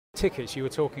tickets, you were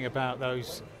talking about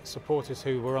those supporters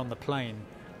who were on the plane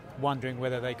wondering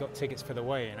whether they got tickets for the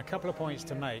weigh-in. A couple of points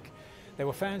to make. There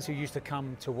were fans who used to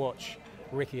come to watch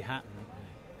Ricky Hatton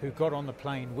who got on the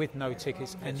plane with no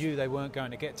tickets and knew they weren't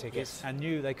going to get tickets and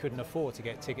knew they couldn't afford to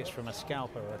get tickets from a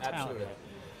scalper or a touter.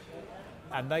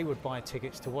 And they would buy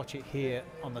tickets to watch it here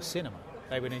on the cinema.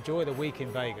 They would enjoy the week in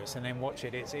Vegas and then watch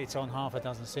it. It's on half a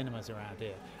dozen cinemas around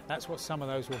here. That's what some of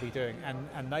those will be doing.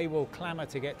 And they will clamour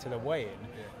to get to the weigh-in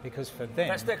because for them,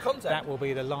 that's their contact. That will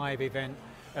be the live event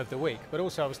of the week. But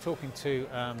also I was talking to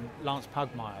Lance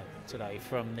Pugmire today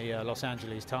from the Los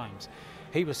Angeles Times.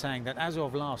 He was saying that as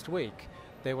of last week,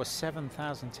 there were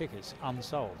 7,000 tickets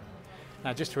unsold.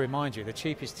 Now, just to remind you, the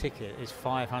cheapest ticket is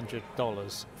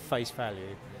 $500 face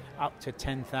value, up to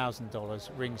 $10,000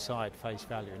 ringside face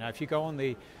value. Now, if you go on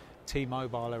the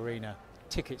T-Mobile Arena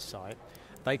ticket site,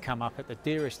 they come up at the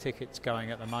dearest tickets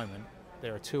going at the moment.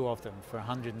 There are two of them for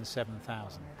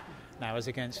 $107,000. Now, as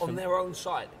against on their own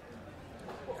site,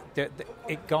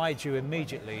 it guides you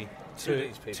immediately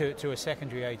to a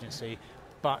secondary agency,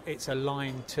 but it's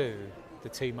aligned to the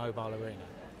T-Mobile Arena.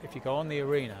 If you go on the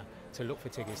arena to look for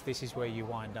tickets, this is where you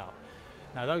wind up.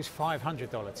 Now, those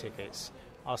 $500 tickets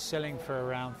are selling for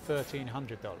around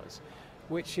 $1,300,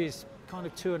 which is kind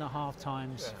of 2.5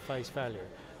 times face value.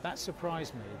 That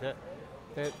surprised me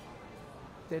that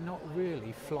they're not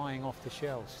really flying off the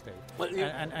shelves, Steve. Well,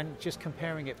 and just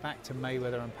comparing it back to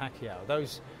Mayweather and Pacquiao, that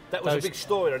was a big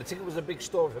story. I think it was a big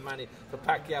story for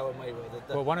Pacquiao and Mayweather.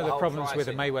 Well, one of the problems with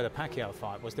the Mayweather-Pacquiao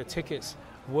fight was the tickets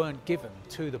weren't given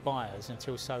to the buyers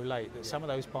until so late that some of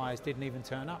those buyers didn't even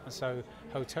turn up, and so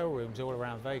hotel rooms all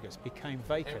around Vegas became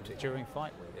vacant during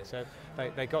fight week. So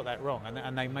they got that wrong,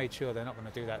 and they made sure they're not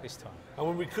going to do that this time. And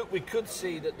when we could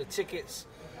see that the tickets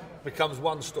becomes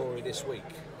one story this week.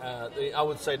 I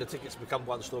would say the tickets become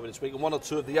one story this week, and one or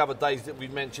two of the other days that we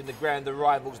mentioned, the grand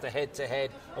arrivals, the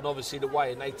head-to-head, and obviously the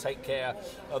weigh, and they take care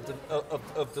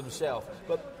of themselves.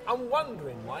 But I'm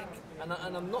wondering, Mike, and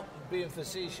I'm not being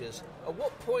facetious, at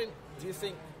what point do you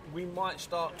think we might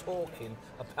start talking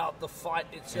about the fight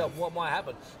itself, what might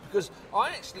happen? Because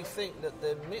I actually think that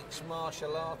the mixed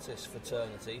martial artist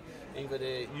fraternity, either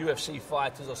the UFC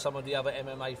fighters or some of the other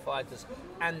MMA fighters,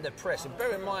 and the press, and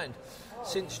bear in mind,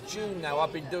 since June now,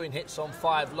 I've been doing hits on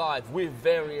 5 Live with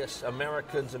various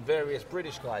Americans and various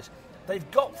British guys. They've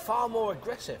got far more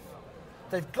aggressive.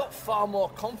 They've got far more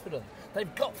confident.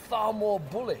 They've got far more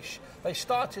bullish. They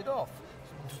started off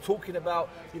talking about,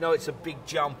 it's a big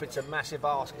jump, it's a massive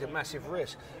ask, it's a massive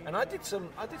risk. And I did some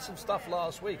stuff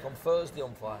last week on Thursday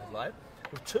on 5 Live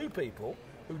with 2 people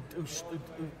who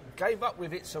gave up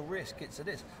with it's a risk, it's a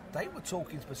this. They were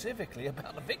talking specifically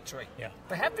about the victory. Yeah.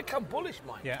 They have become bullish,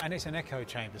 Mike. Yeah, and it's an echo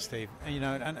chamber, Steve.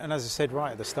 And as I said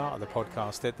right at the start of the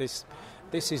podcast, that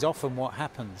this is often what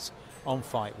happens on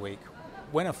fight week.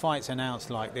 When a fight's announced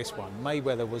like this one,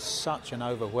 Mayweather was such an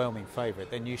overwhelming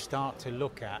favourite, then you start to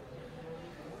look at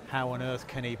how on earth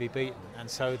can he be beaten? And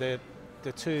so the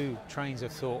two trains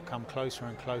of thought come closer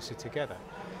and closer together.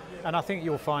 And I think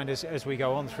you'll find as we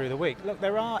go on through the week, look,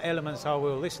 there are elements I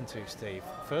will listen to, Steve.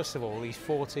 First of all, he's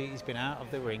 40, he's been out of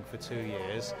the ring for 2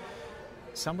 years.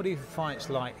 Somebody who fights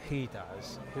like he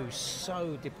does, who's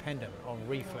so dependent on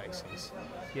reflexes,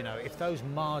 if those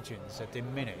margins are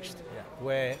diminished,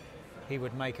 where he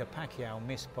would make a Pacquiao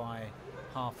miss by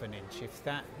half an inch, if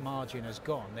that margin has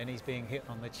gone, then he's being hit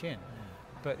on the chin.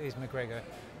 But is Mcgregor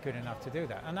good enough to do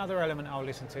that? Another element I'll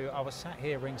listen to, I was sat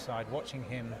here ringside watching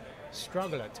him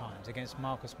struggle at times against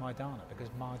Marcus Maidana, because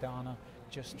Maidana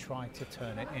just tried to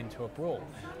turn it into a brawl.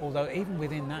 Although even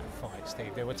within that fight,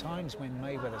 Steve, there were times when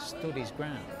Mayweather stood his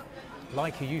ground,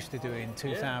 like he used to do in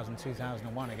 2000,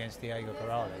 2001 against Diego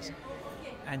Corrales,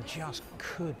 and just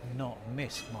could not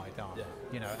miss Maidana.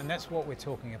 And that's what we're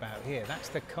talking about here. That's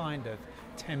the kind of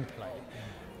template.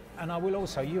 And I will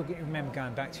also, you remember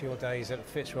going back to your days at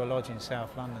Fitzroy Lodge in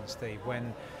South London, Steve,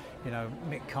 when,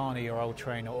 Mick Carney, your old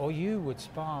trainer, or you would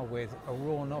spar with a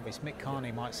raw novice. Mick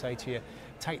Carney might say to you,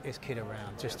 take this kid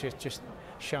around, just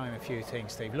show him a few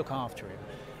things, Steve, look after him.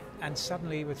 And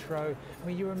suddenly he would throw,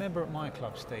 you remember at my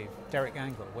club, Steve, Derek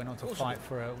Angle went on to fight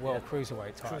for a World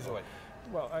Cruiserweight title.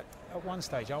 Well, at one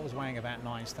stage I was weighing about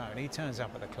 9 stone. He turns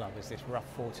up at the club as this rough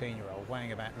 14-year-old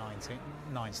weighing about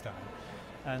 9 stone.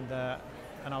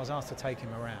 And I was asked to take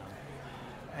him around,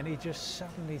 and he just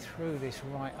suddenly threw this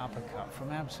right uppercut from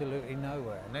absolutely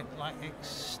nowhere, and it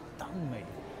stung me,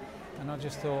 and I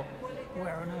just thought,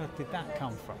 where on earth did that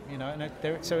come from? And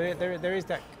there is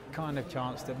that kind of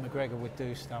chance that McGregor would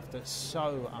do stuff that's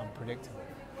so unpredictable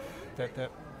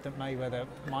that that Mayweather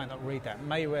might not read that.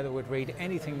 Mayweather would read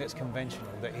anything that's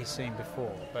conventional that he's seen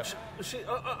before. But see,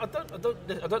 I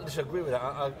don't disagree with that.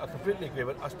 I completely agree,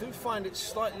 but I do find it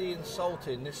slightly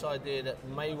insulting, this idea that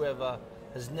Mayweather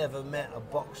has never met a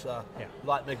boxer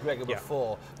like McGregor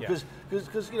before. Because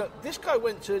this guy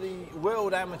went to the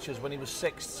World Amateurs when he was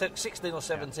 16 or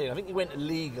 17. I think he went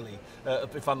illegally,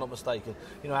 if I'm not mistaken,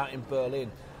 out in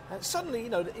Berlin. And suddenly,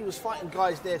 he was fighting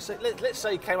guys there. So let's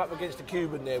say he came up against a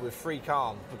Cuban there with free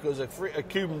calm, because a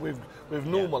Cuban with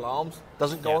normal arms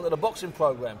doesn't go onto the boxing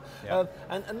program. And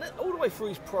all the way through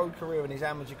his pro career and his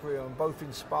amateur career, and both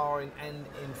in sparring and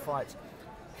in fights,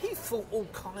 he fought all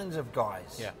kinds of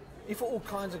guys. Yeah. He fought all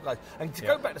kinds of guys. And to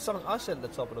go back to something I said at the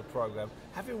top of the program,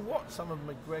 having watched some of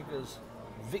McGregor's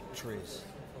victories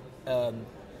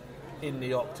in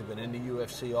the octagon, in the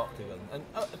UFC octagon, and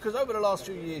because over the last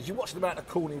few years, you watch them out of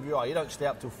the corner of your eye. You don't stay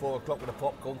up till 4 o'clock with a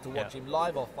popcorn to watch him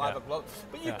live, or 5 o'clock,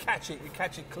 but you catch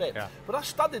it clip. Yeah. But I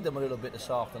studied them a little bit this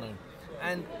afternoon,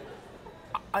 and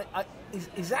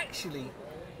he's actually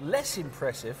less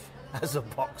impressive as a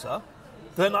boxer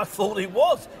than I thought he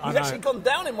was. He's actually gone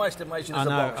down in my estimation as a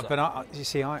boxer. But you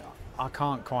see, I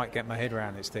can't quite get my head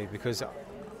around it, Steve, because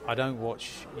I don't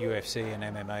watch UFC and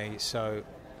MMA, so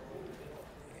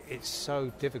it's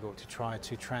so difficult to try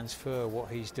to transfer what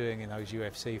he's doing in those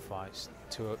UFC fights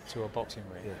to a boxing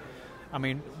ring. Yeah. I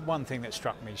mean, one thing that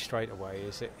struck me straight away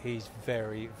is that he's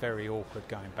very, very awkward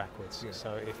going backwards. Yeah.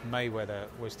 So if Mayweather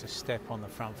was to step on the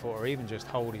front foot or even just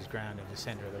hold his ground in the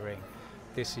centre of the ring,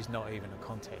 this is not even a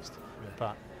contest. Yeah.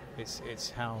 But it's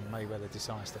how Mayweather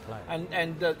decides to play.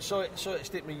 And sorry to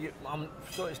stick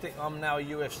I'm now a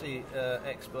UFC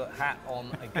expert hat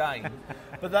on again.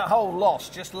 But that whole loss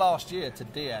just last year to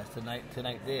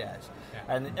Nate Diaz,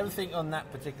 and everything on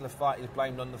that particular fight is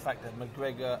blamed on the fact that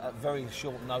McGregor at very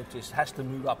short notice has to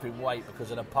move up in weight because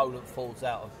an opponent falls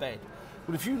out of bed.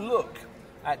 But if you look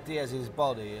at Diaz's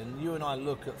body, and you and I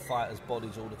look at fighters'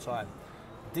 bodies all the time,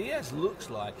 Diaz looks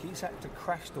like he's had to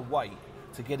crash the weight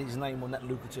to get his name on that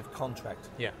lucrative contract.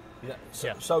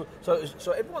 So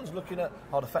everyone's looking at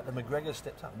the fact that McGregor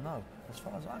stepped up. No, as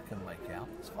far as I can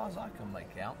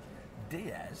make out,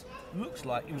 Diaz looks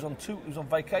like he was on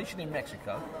vacation in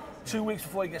Mexico 2 weeks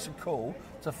before he gets a call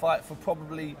to fight for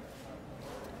probably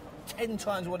 10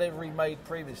 times whatever he made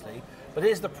previously. But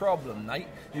here's the problem, Nate.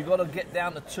 You've got to get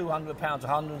down to 200 pounds,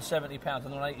 170 pounds,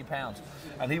 180 pounds.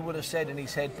 And he would have said in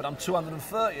his head, but I'm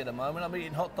 230 at the moment. I'm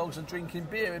eating hot dogs and drinking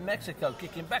beer in Mexico,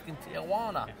 kicking back in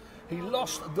Tijuana. He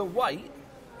lost the weight,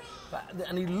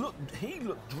 and he looked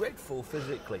dreadful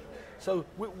physically. So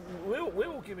we're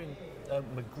all giving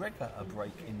McGregor a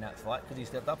break in that fight because he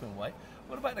stepped up in weight.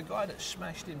 What about the guy that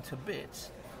smashed him to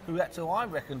bits, who had to, I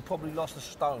reckon, probably lost a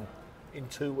stone in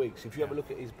 2 weeks, if you have a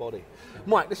look at his body.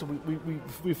 Mike, listen,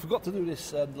 we forgot to do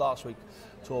this last week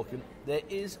talking. There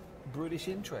is British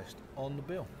interest on the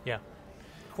bill. Yeah.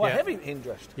 Quite heavy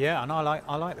interest. Yeah, and I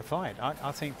like the fight.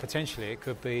 I think potentially it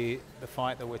could be the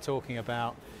fight that we're talking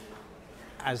about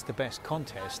as the best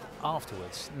contest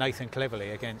afterwards. Nathan Cleverly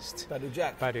against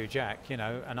Badou Jack, and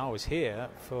I was here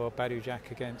for Badou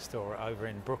Jack over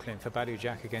in Brooklyn for Badou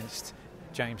Jack against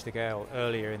James DeGale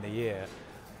earlier in the year.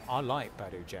 I like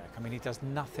Badou Jack. I mean, he does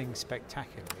nothing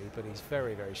spectacularly, but he's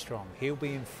very, very strong. He'll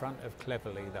be in front of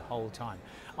Cleverly the whole time.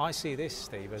 I see this,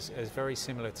 Steve, as very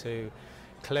similar to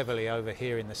Cleverly over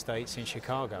here in the States in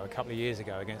Chicago a couple of years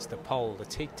ago against the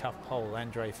teak-tough Pole,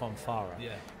 Andre Fonfara.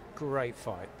 Yeah. Great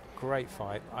fight.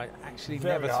 I actually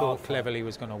never thought Cleverly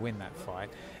was going to win that fight.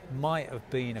 Might have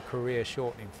been a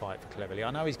career-shortening fight for Cleverly. I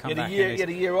know he's come back. He had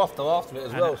a year off after it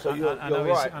as well, so you're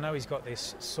right. I know he's got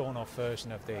this sawn-off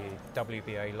version of the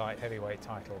WBA light heavyweight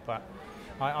title, but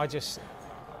I just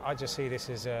see this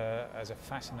as a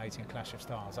fascinating clash of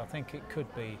styles. I think it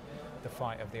could be the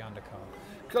fight of the undercard.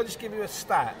 Can I just give you a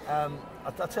stat?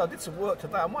 I tell you, I did some work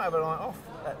today. I might have a night off,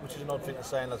 which is an odd thing to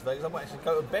say in Las Vegas. I might actually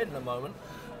go to bed in a moment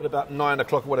at about 9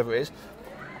 o'clock or whatever it is.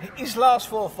 His last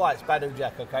 4 fights, Badou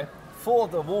Jack, okay? 4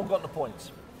 of them have all got the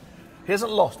points. He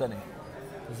hasn't lost any.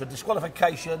 There's a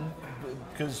disqualification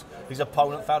because his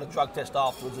opponent failed a drug test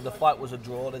afterwards, and the fight was a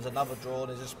draw. There's another draw,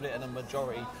 there's a split and a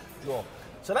majority draw.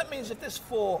 So that means if there's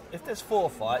 4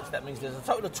 fights, that means there's a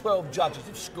total of 12 judges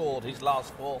who've scored his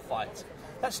last 4 fights.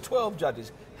 That's 12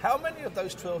 judges. How many of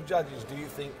those 12 judges do you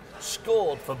think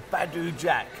scored for Badou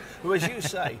Jack, who, as you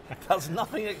say, does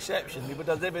nothing exceptionally but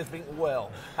does everything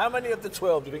well? How many of the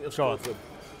 12 do you think have scored for him?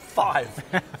 5.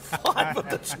 5 of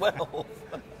the 12.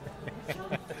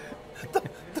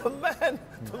 The man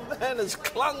has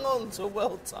clung on to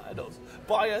world titles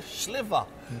by a sliver.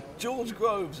 George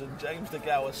Groves and James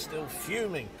DeGale are still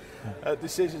fuming.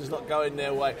 Decisions not going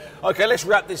their way. Okay, let's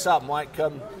wrap this up, Mike.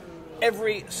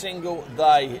 every single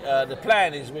day. The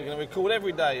plan is we're going to record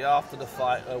every day after the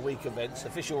fight, week events.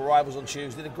 Official arrivals on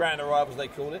Tuesday, the grand arrivals they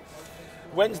call it.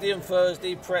 Wednesday and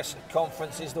Thursday, press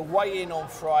conferences, the weigh-in on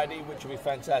Friday, which will be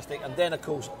fantastic, and then, of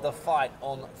course, the fight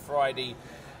on Friday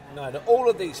night. All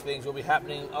of these things will be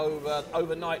happening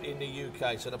overnight in the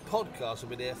UK, so the podcast will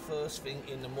be there first thing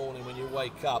in the morning when you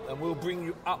wake up, and we'll bring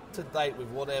you up to date with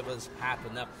whatever's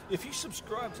happened. Now, if you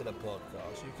subscribe to the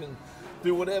podcast, you can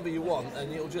do whatever you want, and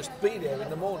it'll just be there in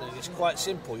the morning. It's quite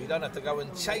simple. You don't have to go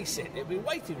and chase it. It'll be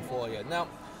waiting for you. Now,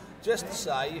 just to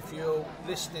say, if you're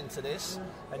listening to this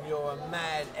and you're a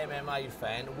mad MMA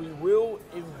fan, we will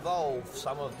involve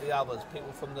some of the others,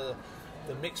 people from the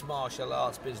mixed martial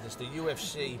arts business, the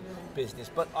UFC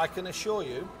business. But I can assure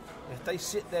you, if they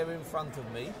sit there in front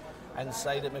of me and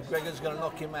say that McGregor's going to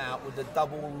knock him out with the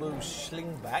double loose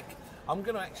slingback, I'm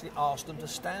going to actually ask them to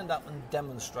stand up and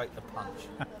demonstrate the punch.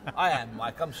 I am,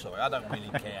 Mike. I'm sorry. I don't really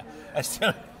care.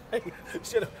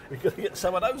 We've got to get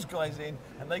some of those guys in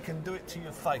and they can do it to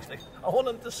your face. I want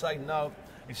them to say, no,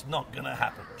 it's not going to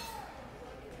happen.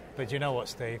 But you know what,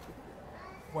 Steve?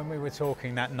 When we were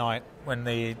talking that night, when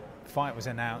the fight was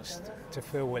announced to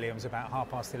Phil Williams about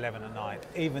 11:30 at night,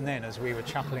 even then, as we were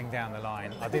chuckling down the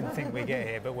line, I didn't think we'd get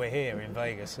here, but we're here in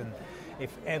Vegas. And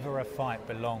if ever a fight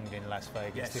belonged in Las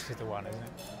Vegas, yes, this is the one, isn't it?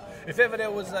 If ever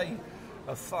there was a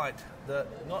fight that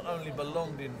not only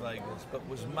belonged in Vegas but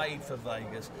was made for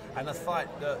Vegas, and a fight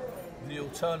that the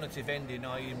alternative ending,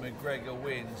 i.e. McGregor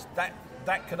wins, that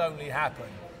could only happen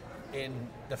in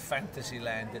the fantasy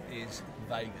land that is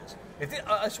Vegas.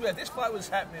 I swear, if this fight was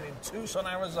happening in Tucson,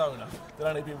 Arizona, there'd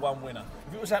only be one winner.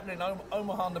 If it was happening in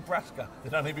Omaha, Nebraska,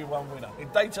 there'd only be one winner. In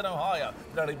Dayton, Ohio,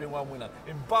 there'd only be one winner.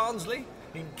 In Barnsley,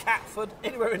 in Catford,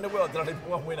 anywhere in the world, there'd only be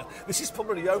one winner. This is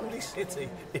probably the only city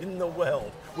in the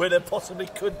world where there possibly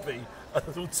could be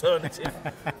an alternative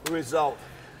result.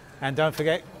 And don't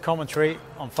forget, commentary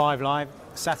on 5 Live,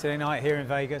 Saturday night here in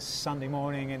Vegas, Sunday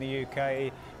morning in the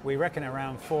UK. We reckon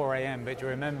around 4 a.m, but you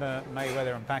remember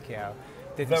Mayweather and Pacquiao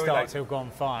didn't start till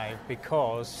gone 5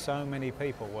 because so many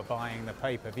people were buying the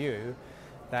pay-per-view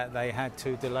that they had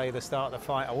to delay the start of the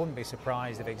fight. I wouldn't be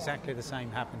surprised if exactly the same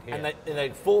happened here. And they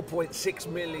 4.6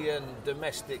 million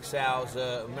domestic sales,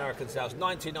 American sales,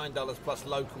 $99 plus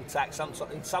local tax.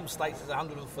 In some states it's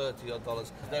 $130 odd.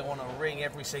 They want to ring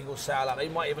every single sale out. They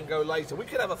might even go later. We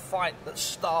could have a fight that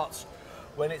starts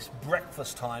when it's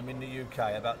breakfast time in the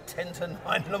UK, about 10 to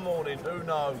 9 in the morning, who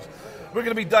knows. We're going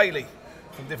to be daily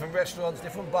from different restaurants,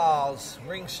 different bars,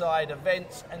 ringside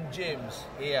events and gyms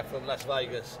here from Las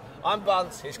Vegas. I'm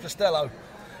Bunce, here's Costello,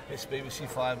 it's BBC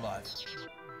 5 Live.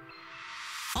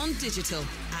 On digital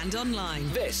and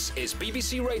online. This is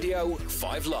BBC Radio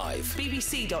 5 Live.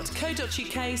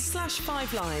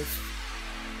 bbc.co.uk/5live.